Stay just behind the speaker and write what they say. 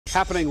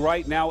Happening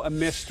right now, a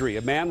mystery.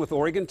 A man with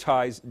Oregon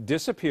ties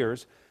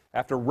disappears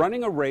after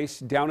running a race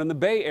down in the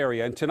Bay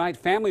Area. And tonight,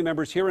 family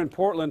members here in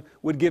Portland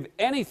would give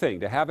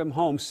anything to have him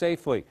home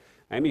safely.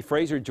 Amy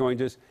Fraser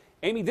joins us.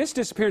 Amy, this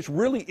disappearance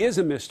really is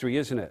a mystery,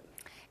 isn't it?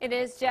 It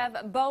is, Jeff.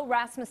 Beau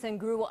Rasmussen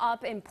grew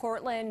up in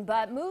Portland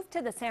but moved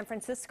to the San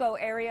Francisco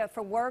area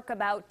for work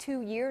about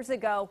 2 years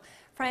ago.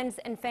 Friends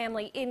and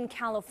family in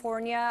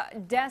California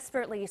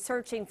desperately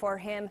searching for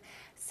him.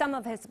 Some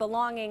of his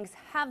belongings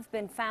have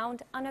been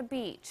found on a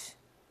beach.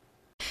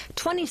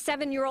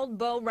 27-year-old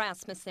Beau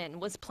Rasmussen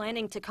was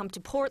planning to come to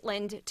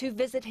Portland to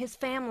visit his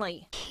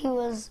family. He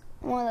was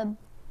one of the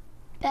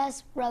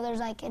best brothers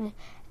I could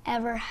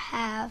ever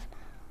have.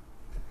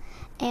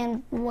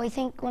 And I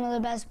think one of the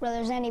best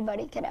brothers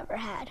anybody could ever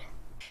had.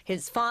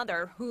 His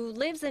father, who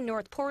lives in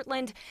North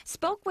Portland,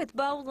 spoke with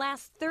Beau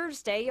last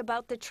Thursday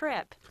about the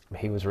trip.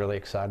 He was really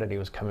excited. He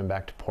was coming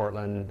back to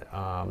Portland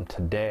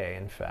today,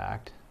 in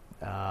fact,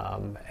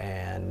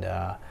 and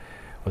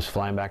was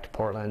flying back to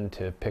Portland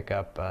to pick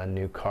up a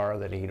new car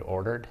that he'd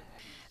ordered.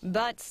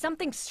 But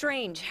something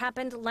strange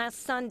happened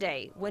last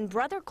Sunday when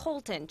brother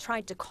Colton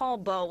tried to call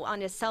Beau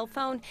on his cell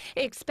phone,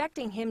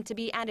 expecting him to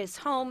be at his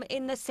home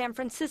in the San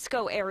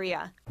Francisco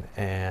area.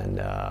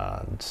 And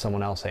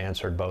someone else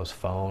answered Beau's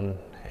phone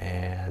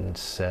and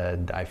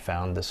said, "I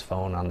found this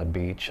phone on the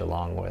beach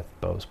along with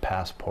Beau's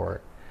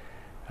passport,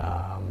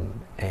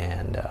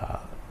 and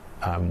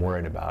I'm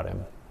worried about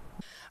him."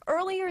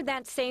 Earlier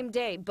that same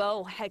day,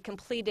 Beau had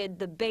completed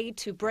the Bay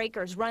to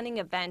Breakers running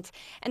event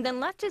and then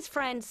left his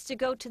friends to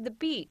go to the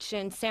beach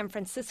in San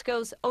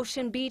Francisco's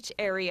Ocean Beach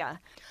area.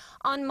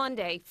 On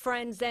Monday,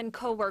 friends and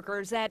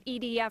coworkers at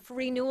EDF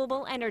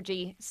Renewable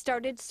Energy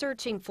started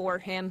searching for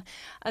him.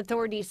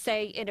 Authorities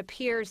say it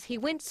appears he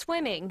went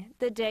swimming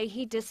the day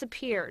he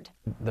disappeared.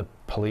 The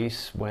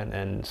police went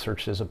and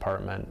searched his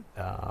apartment.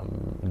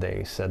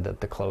 They said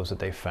that the clothes that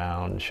they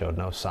found showed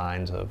no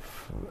signs of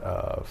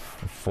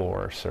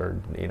force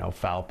or,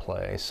 foul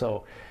play.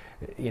 So,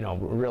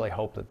 really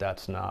hope that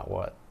that's not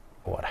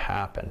what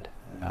happened.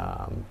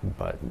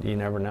 But you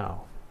never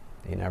know.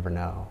 You never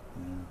know.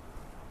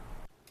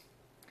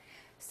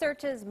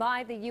 Searches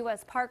by the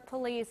U.S. Park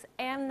Police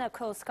and the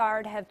Coast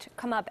Guard have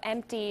come up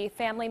empty.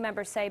 Family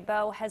members say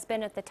Beau has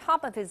been at the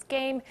top of his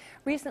game,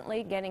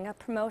 recently getting a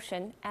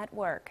promotion at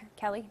work.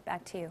 Kelly,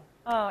 back to you.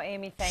 Oh,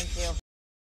 Amy, thank you.